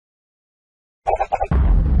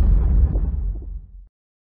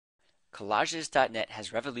Collages.net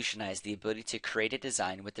has revolutionized the ability to create a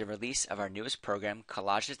design with the release of our newest program,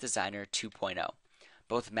 collagesDesigner 2.0.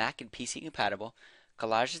 Both Mac and PC compatible,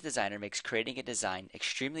 collagesDesigner makes creating a design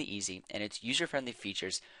extremely easy, and its user-friendly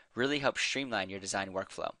features really help streamline your design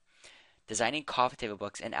workflow. Designing coffee table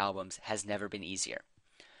books and albums has never been easier.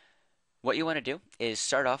 What you want to do is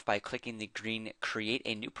start off by clicking the green Create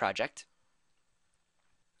a New Project.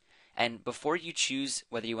 And before you choose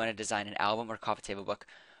whether you want to design an album or coffee table book,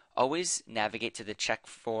 always navigate to the Check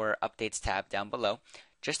for Updates tab down below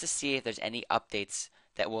just to see if there's any updates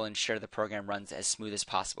that will ensure the program runs as smooth as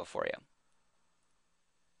possible for you.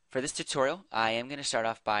 For this tutorial, I am going to start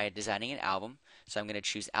off by designing an album. So I'm going to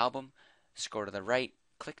choose Album, scroll to the right,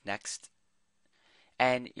 click Next.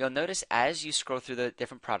 And you'll notice as you scroll through the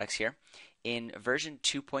different products here, in version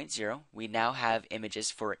 2.0, we now have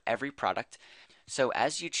images for every product. So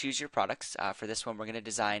as you choose your products, for this one we're going to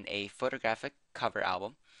design a photographic cover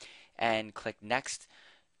album, and click Next.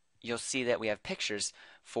 You'll see that we have pictures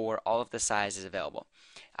for all of the sizes available.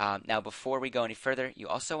 Now before we go any further, you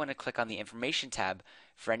also want to click on the Information tab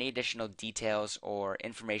for any additional details or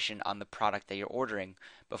information on the product that you're ordering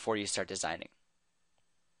before you start designing.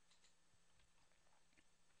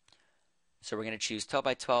 So we're going to choose 12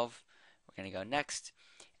 by 12. We're going to go Next.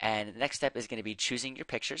 And the next step is going to be choosing your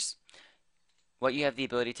pictures. What you have the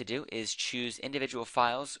ability to do is choose individual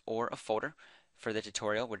files or a folder. For the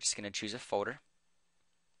tutorial, we're just going to choose a folder.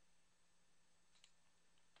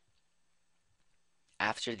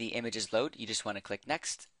 After the images load, you just want to click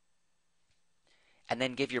Next, and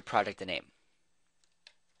then give your project a name.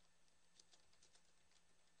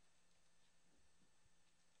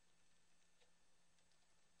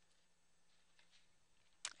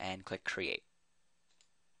 And click Create.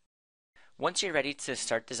 Once you're ready to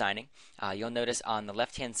start designing, you'll notice on the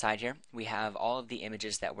left-hand side here, we have all of the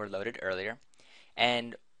images that were loaded earlier.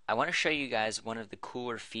 And I want to show you guys one of the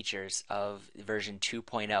cooler features of version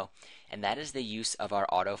 2.0, and that is the use of our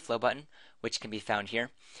Autoflow button, which can be found here.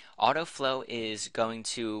 Autoflow is going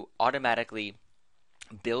to automatically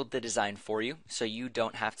build the design for you, so you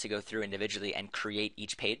don't have to go through individually and create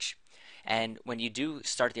each page. And when you do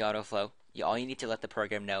start the Autoflow, all you need to let the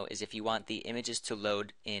program know is if you want the images to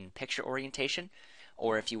load in picture orientation,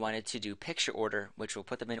 or if you wanted to do picture order, which will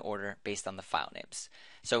put them in order based on the file names.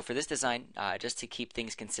 So for this design, just to keep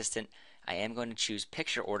things consistent, I am going to choose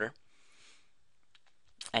picture order,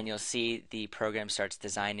 and you'll see the program starts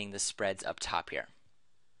designing the spreads up top here.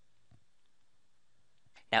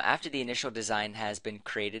 Now after the initial design has been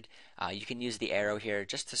created, you can use the arrow here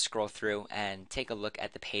just to scroll through and take a look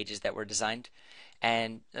at the pages that were designed.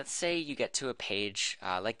 And let's say you get to a page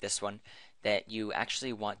like this one that you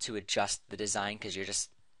actually want to adjust the design because you're just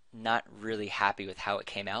not really happy with how it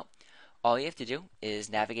came out. All you have to do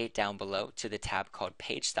is navigate down below to the tab called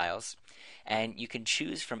Page Styles, and you can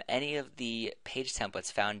choose from any of the page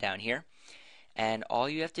templates found down here. And all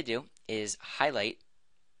you have to do is highlight,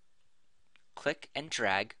 click and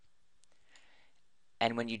drag,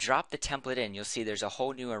 and when you drop the template in, you'll see there's a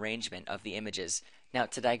whole new arrangement of the images. Now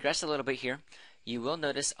to digress a little bit here, you will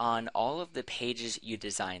notice on all of the pages you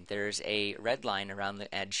designed, there's a red line around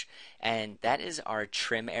the edge, and that is our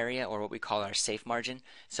trim area, or what we call our safe margin.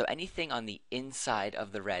 So anything on the inside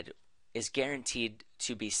of the red is guaranteed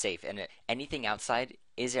to be safe, and anything outside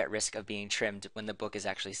is at risk of being trimmed when the book is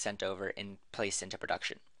actually sent over and placed into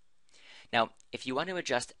production. Now, if you want to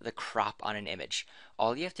adjust the crop on an image,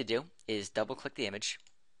 all you have to do is double click the image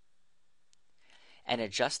and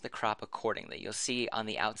adjust the crop accordingly. You'll see on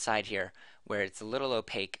the outside here where it's a little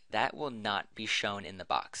opaque, that will not be shown in the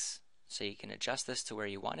box. So you can adjust this to where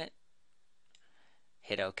you want it,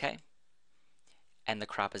 hit OK, and the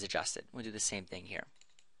crop is adjusted. We'll do the same thing here.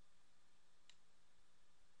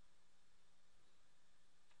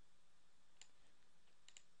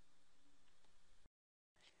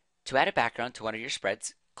 To add a background to one of your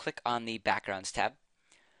spreads, click on the Backgrounds tab.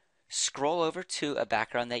 Scroll over to a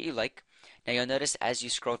background that you like. Now you'll notice as you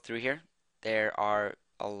scroll through here, there are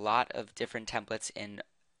a lot of different templates in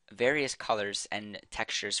various colors and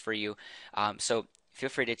textures for you. So feel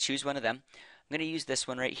free to choose one of them. I'm going to use this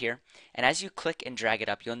one right here. And as you click and drag it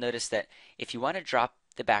up, you'll notice that if you want to drop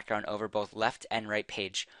the background over both left and right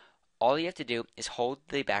page, all you have to do is hold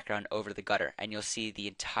the background over the gutter, and you'll see the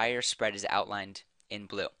entire spread is outlined in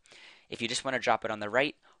blue. If you just want to drop it on the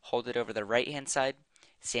right, hold it over the right hand side.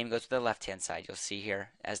 Same goes to the left hand side. You'll see here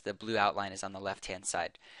as the blue outline is on the left hand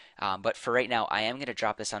side. But for right now, I am going to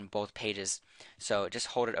drop this on both pages. So just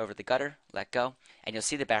hold it over the gutter, let go, and you'll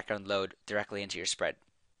see the background load directly into your spread.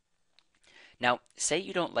 Now, say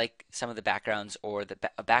you don't like some of the backgrounds or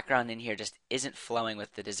a background in here just isn't flowing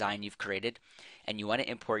with the design you've created and you want to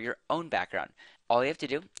import your own background. All you have to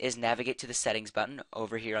do is navigate to the settings button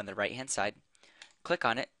over here on the right hand side, click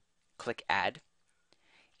on it, click add,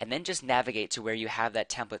 and then just navigate to where you have that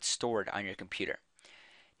template stored on your computer.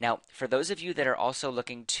 Now, for those of you that are also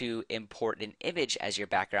looking to import an image as your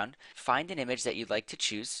background, find an image that you'd like to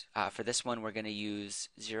choose. For this one, we're going to use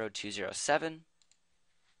 0207.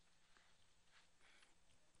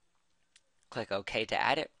 Click OK to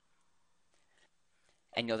add it.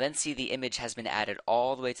 And you'll then see the image has been added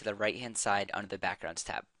all the way to the right-hand side under the Backgrounds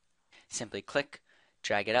tab. Simply click,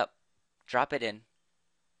 drag it up, drop it in,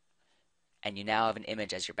 and you now have an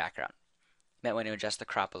image as your background. You might want to adjust the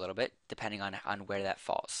crop a little bit depending on where that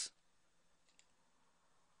falls.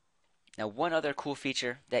 Now, one other cool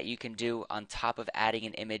feature that you can do on top of adding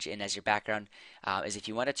an image in as your background is if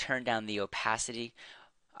you want to turn down the opacity,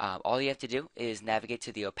 all you have to do is navigate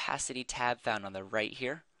to the opacity tab found on the right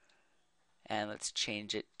here. And let's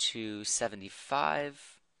change it to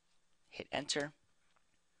 75. Hit enter.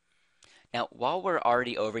 Now, while we're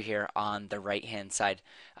already over here on the right-hand side,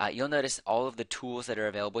 you'll notice all of the tools that are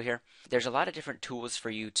available here. There's a lot of different tools for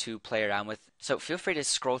you to play around with, so feel free to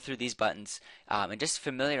scroll through these buttons and just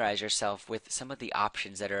familiarize yourself with some of the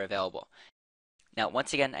options that are available. Now,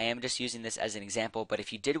 once again, I am just using this as an example, but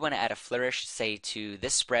if you did want to add a flourish, say to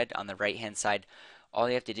this spread on the right-hand side, all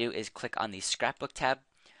you have to do is click on the Scrapbook tab,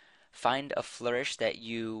 find a flourish that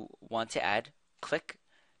you want to add, click,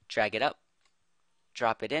 drag it up,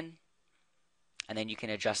 drop it in, and then you can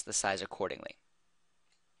adjust the size accordingly.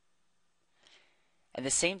 And the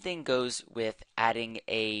same thing goes with adding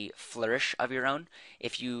a flourish of your own.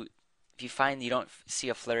 If you find you don't see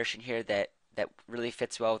a flourish in here that really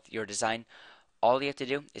fits well with your design, all you have to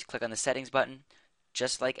do is click on the settings button,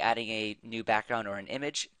 just like adding a new background or an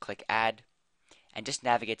image, click add, and just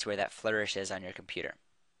navigate to where that flourish is on your computer.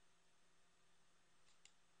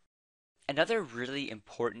 Another really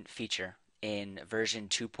important feature in version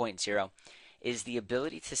 2.0 is the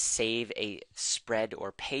ability to save a spread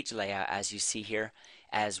or page layout, as you see here,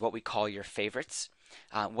 as what we call your favorites.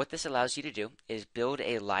 What this allows you to do is build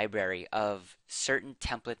a library of certain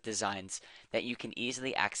template designs that you can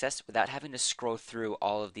easily access without having to scroll through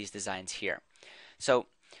all of these designs here. So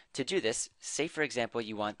to do this, say for example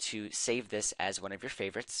you want to save this as one of your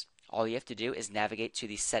favorites. All you have to do is navigate to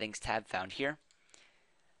the Settings tab found here,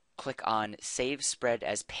 click on Save Spread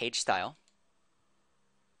as Page Style,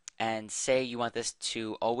 and say you want this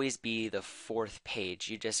to always be the fourth page.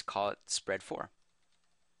 You just call it Spread 4.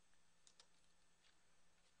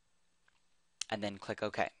 And then click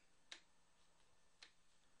OK.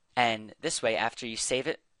 And this way, after you save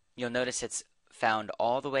it, you'll notice it's found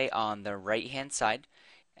all the way on the right-hand side,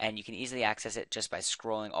 and you can easily access it just by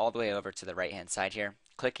scrolling all the way over to the right-hand side here,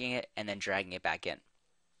 clicking it, and then dragging it back in.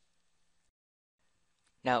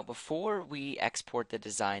 Now, before we export the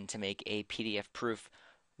design to make a PDF proof,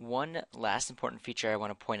 one last important feature I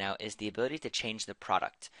want to point out is the ability to change the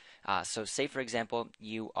product. So say for example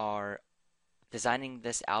you are designing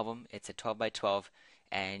this album, it's a 12 by 12,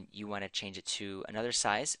 and you want to change it to another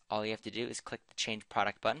size. All you have to do is click the change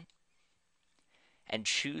product button and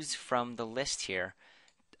choose from the list here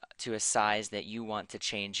to a size that you want to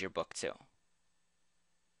change your book to.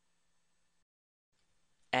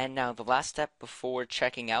 And now the last step before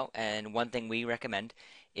checking out, and one thing we recommend,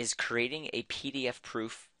 is creating a PDF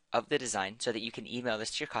proof of the design so that you can email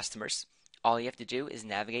this to your customers. All you have to do is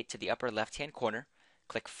navigate to the upper left-hand corner,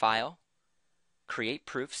 click File, Create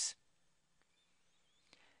Proofs,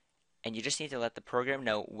 and you just need to let the program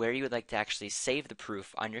know where you would like to actually save the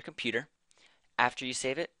proof on your computer. After you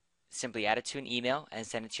save it, simply add it to an email and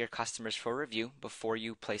send it to your customers for review before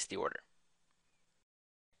you place the order.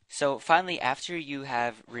 So finally, after you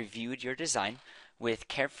have reviewed your design with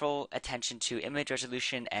careful attention to image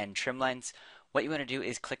resolution and trim lines, what you want to do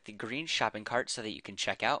is click the green shopping cart so that you can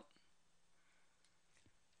check out.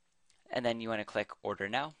 And then you want to click Order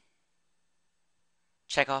Now.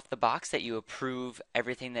 Check off the box that you approve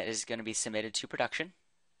everything that is going to be submitted to production,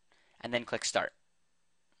 and then click Start.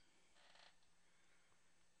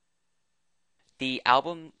 The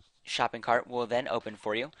album shopping cart will then open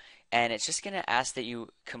for you, and it's just going to ask that you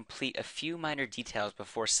complete a few minor details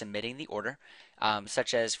before submitting the order,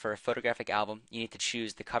 such as for a photographic album, you need to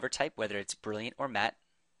choose the cover type, whether it's brilliant or matte.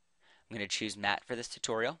 I'm going to choose matte for this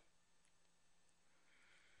tutorial.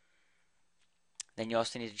 Then you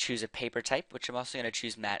also need to choose a paper type, which I'm also going to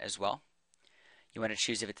choose matte as well. You want to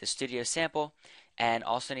choose if it's a studio sample, and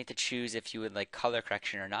also need to choose if you would like color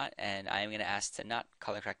correction or not, and I am going to ask to not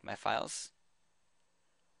color correct my files.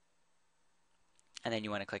 And then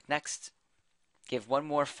you want to click Next. Give one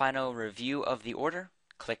more final review of the order,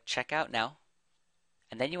 click checkout now,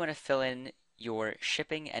 and then you want to fill in your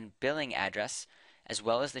shipping and billing address as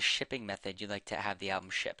well as the shipping method you'd like to have the album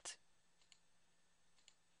shipped.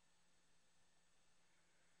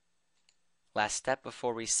 Last step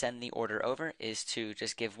before we send the order over is to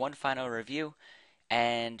just give one final review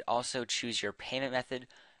and also choose your payment method,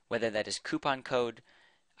 whether that is coupon code,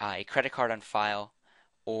 a credit card on file,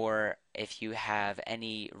 or if you have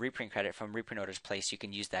any reprint credit from reprint orders placed, you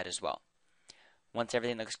can use that as well. Once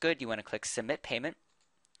everything looks good, you want to click Submit Payment.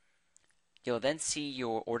 You'll then see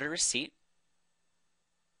your order receipt,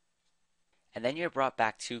 and then you're brought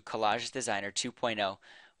back to collagesDesigner 2.0,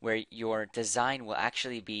 where your design will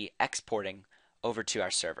actually be exporting over to our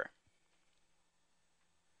server.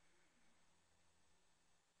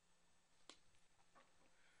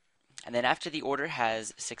 And then after the order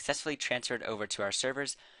has successfully transferred over to our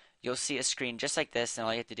servers, you'll see a screen just like this, and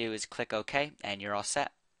all you have to do is click OK, and you're all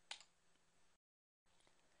set.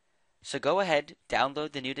 So go ahead,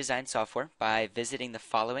 download the new design software by visiting the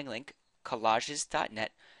following link,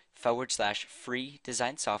 collages.net/free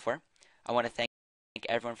design software. I want to thank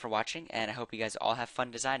everyone for watching, and I hope you guys all have fun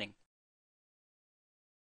designing.